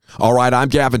All right, I'm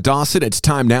Gavin Dawson. It's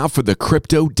time now for the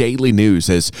Crypto Daily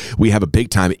News, as we have a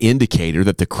big-time indicator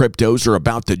that the cryptos are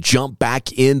about to jump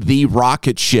back in the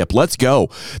rocket ship. Let's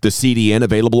go. The CDN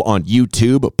available on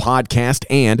YouTube, podcast,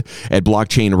 and at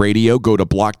Blockchain Radio. Go to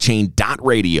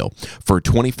blockchain.radio for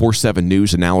 24/7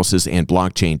 news, analysis, and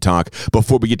blockchain talk.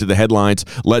 Before we get to the headlines,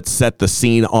 let's set the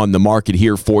scene on the market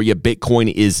here for you.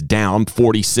 Bitcoin is down.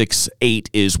 46.8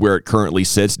 is where it currently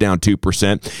sits, down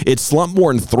 2%. It's slumped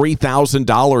more than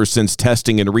 $3,000 since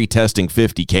testing and retesting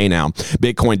 50K now.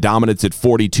 Bitcoin dominates at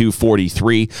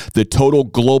 42.43. The total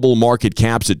global market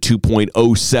cap's at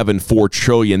 2.074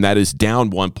 trillion. That is down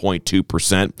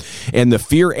 1.2%. And the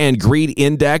fear and greed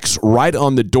index, right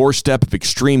on the doorstep of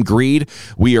extreme greed,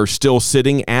 we are still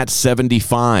sitting at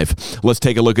 75. Let's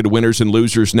take a look at winners and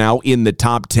losers now in the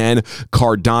top 10.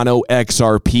 Cardano,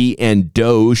 XRP, and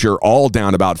Doge are all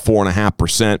down about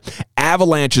 4.5%.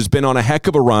 Avalanche has been on a heck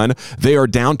of a run. They are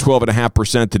down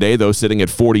 12.5% today, though, sitting at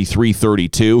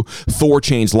 43.32.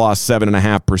 Thorchain's lost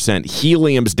 7.5%.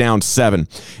 Helium's down 7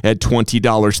 at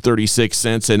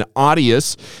 $20.36. And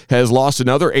Audius has lost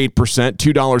another 8%,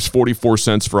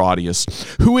 $2.44 for Audius.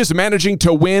 Who is managing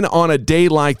to win on a day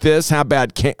like this? How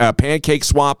about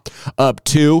PancakeSwap up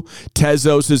 2?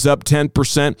 Tezos is up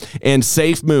 10%. And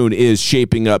SafeMoon is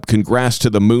shaping up. Congrats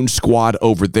to the Moon Squad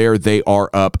over there. They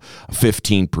are up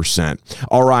 15%.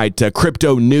 All right,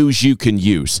 crypto news you can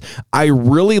use. I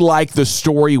really like the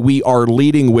story we are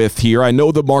leading with here. I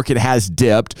know the market has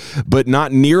dipped, but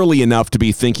not nearly enough to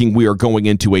be thinking we are going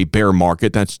into a bear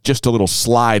market. That's just a little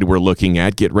slide we're looking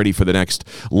at. Get ready for the next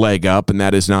leg up, and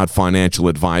that is not financial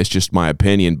advice, just my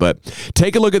opinion. But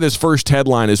take a look at this first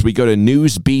headline as we go to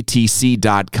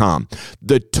newsbtc.com.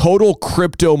 The total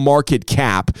crypto market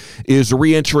cap is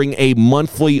re-entering a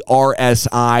monthly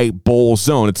RSI bull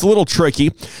zone. It's a little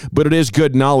tricky, but it is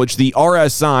good knowledge. The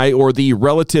RSI, or the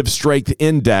Relative Strength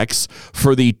Index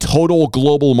for the total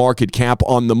global market cap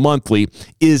on the monthly,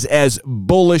 is as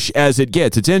bullish as it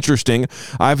gets. It's interesting.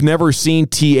 I've never seen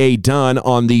TA done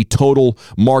on the total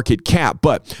market cap,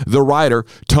 but the writer,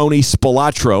 Tony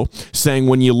Spilatro, saying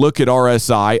when you look at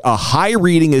RSI, a high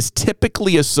reading is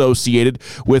typically associated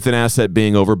with an asset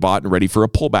being overbought and ready for a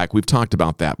pullback. We've talked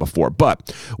about that before.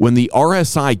 But when the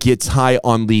RSI gets high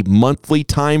on the monthly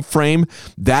time frame,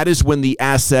 that is when the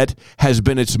asset has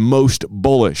been its most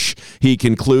bullish. He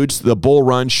concludes the bull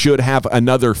run should have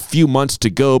another few months to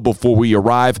go before we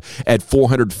arrive at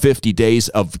 450 days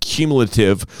of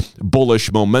cumulative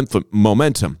bullish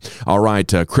momentum. All right,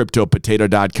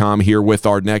 CryptoPotato.com here with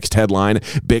our next headline.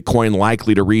 Bitcoin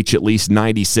likely to reach at least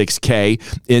 96K.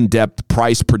 In-depth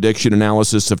price prediction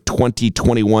analysis of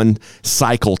 2021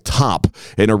 cycle top.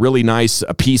 And a really nice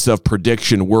piece of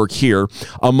prediction work here.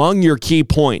 Among your key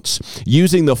points,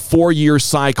 using the 4-year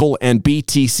cycle and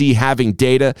BTC having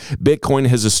data, Bitcoin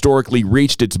has historically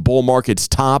reached its bull market's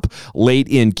top late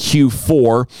in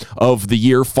Q4 of the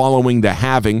year following the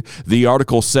halving. The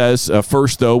article says,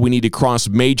 first, though, we need to cross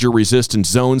major resistance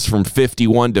zones from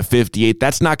 51 to 58.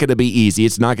 That's not going to be easy.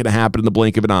 It's not going to happen in the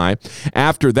blink of an eye.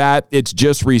 After that, it's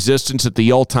just resistance at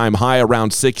the all-time high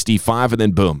around 65, and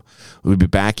then boom, we'll be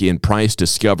back in price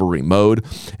discovery mode.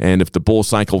 And if the bull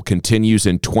cycle continues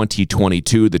in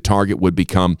 2022, the target would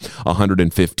become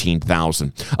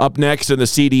 115,000. Up next in the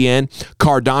CDN,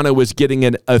 Cardano is getting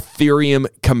an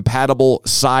Ethereum-compatible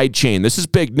sidechain. This is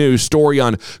big news. Story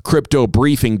on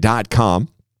CryptoBriefing.com.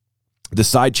 The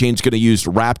sidechain is going to use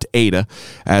Wrapped ADA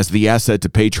as the asset to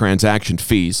pay transaction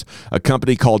fees. A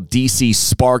company called DC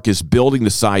Spark is building the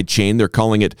sidechain. They're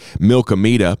calling it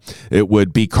Milkamita. It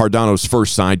would be Cardano's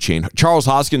first sidechain. Charles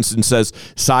Hoskinson says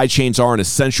sidechains are an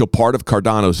essential part of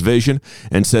Cardano's vision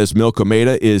and says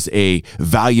Milkamita is a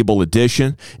valuable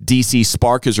addition. DC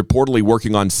Spark is reportedly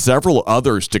working on several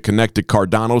others to connect to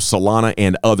Cardano, Solana,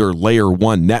 and other Layer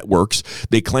 1 networks.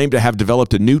 They claim to have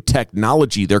developed a new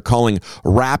technology they're calling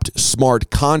Wrapped Smart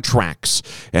Contracts,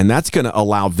 and that's going to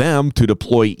allow them to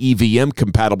deploy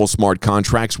EVM-compatible smart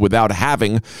contracts without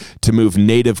having to move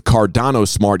native Cardano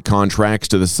smart contracts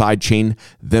to the sidechain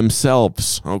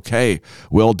themselves. Okay,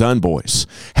 well done, boys.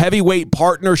 Heavyweight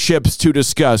partnerships to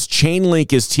discuss.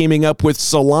 Chainlink is teaming up with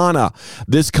Solana.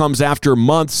 This comes after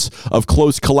months of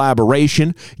close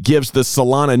collaboration, gives the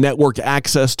Solana network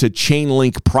access to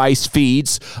Chainlink price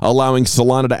feeds, allowing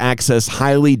Solana to access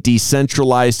highly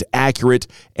decentralized, accurate,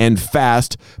 and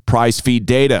fast price feed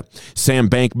data. Sam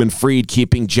Bankman-Fried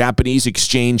keeping Japanese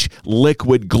exchange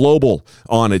Liquid Global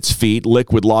on its feet.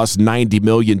 Liquid lost $90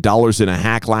 million in a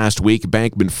hack last week.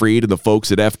 Bankman-Fried and the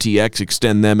folks at FTX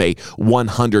extend them a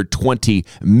 $120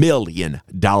 million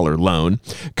loan.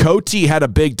 Coty had a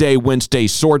big day Wednesday,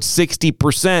 soared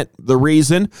 60%. The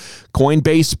reason?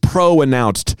 Coinbase Pro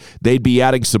announced they'd be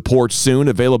adding support soon.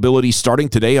 Availability starting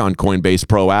today on Coinbase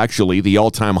Pro, actually. The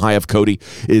all-time high of Coty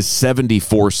is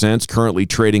 74 cents, currently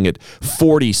trading at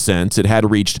 40 cents. It had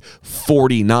reached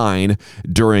 49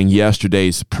 during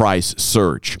yesterday's price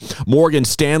surge. Morgan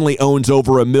Stanley owns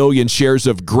over 1 million shares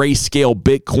of Grayscale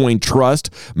Bitcoin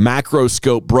Trust.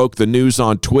 Macroscope broke the news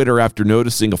on Twitter after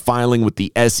noticing a filing with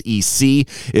the SEC.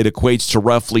 It equates to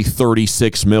roughly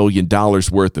 $36 million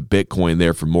worth of Bitcoin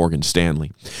there for Morgan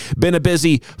Stanley. Been a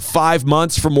busy 5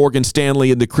 months for Morgan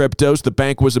Stanley in the cryptos. The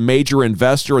bank was a major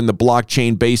investor in the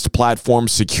blockchain-based platform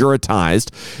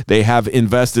Securitized. They have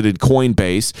invested in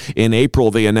Coinbase. In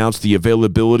April, they announced the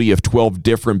availability of 12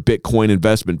 different Bitcoin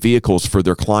investment vehicles for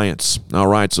their clients. All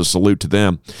right, so salute to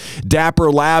them.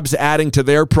 Dapper Labs adding to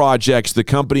their projects. The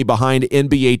company behind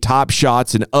NBA Top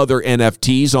Shots and other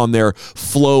NFTs on their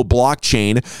Flow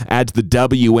blockchain adds the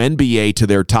WNBA to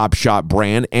their Top Shot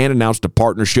brand and announced a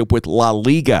partnership with La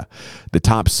Liga, the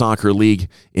top soccer league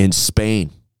in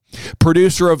Spain.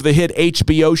 Producer of the hit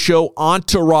HBO show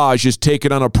Entourage is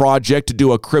taking on a project to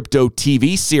do a crypto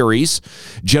TV series.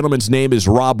 Gentleman's name is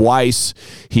Rob Weiss.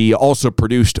 He also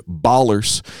produced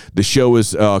Ballers. The show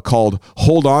is called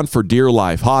Hold On for Dear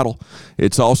Life, HODL.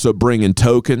 It's also bringing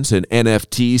tokens and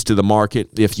NFTs to the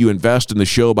market. If you invest in the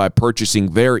show by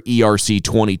purchasing their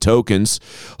ERC20 tokens,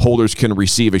 holders can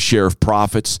receive a share of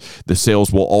profits. The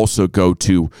sales will also go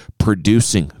to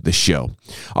producing the show.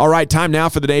 All right, time now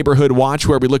for the Neighborhood Watch,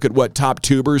 where we look at what top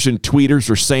tubers and tweeters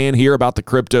are saying here about the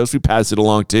cryptos. We pass it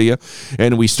along to you,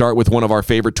 and we start with one of our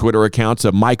favorite Twitter accounts,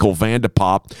 Michael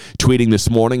Vandepop, tweeting this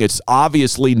morning. It's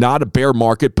obviously not a bear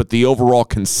market, but the overall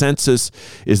consensus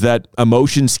is that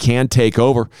emotions can take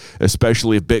over,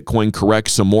 especially if Bitcoin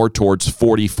corrects some more towards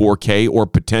 44K or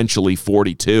potentially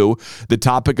 42. The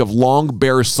topic of long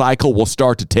bear cycle will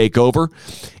start to take over,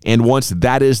 and once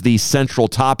that is the central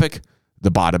topic, the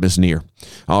bottom is near.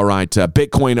 All right,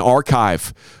 Bitcoin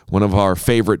Archive, one of our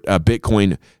favorite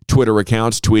Bitcoin Twitter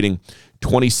accounts, tweeting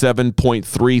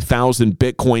 27.3 thousand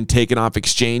Bitcoin taken off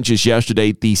exchanges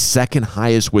yesterday, the second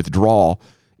highest withdrawal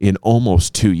in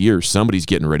almost 2 years. Somebody's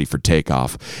getting ready for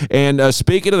takeoff. And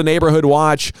speaking of the Neighborhood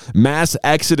Watch, mass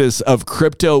exodus of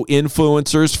crypto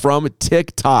influencers from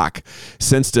TikTok.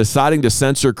 Since deciding to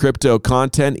censor crypto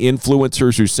content,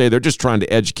 influencers who say they're just trying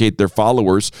to educate their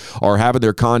followers are having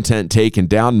their content taken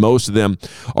down. Most of them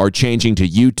are changing to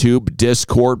YouTube,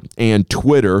 Discord, and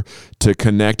Twitter to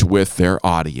connect with their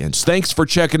audience. Thanks for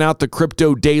checking out the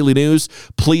Crypto Daily News.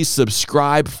 Please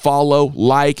subscribe, follow,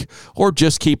 like, or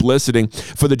just keep listening.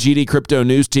 For the GD Crypto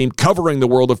News team covering the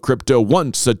world of crypto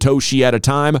one Satoshi at a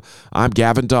time, I'm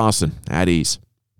Gavin Dawson. At ease.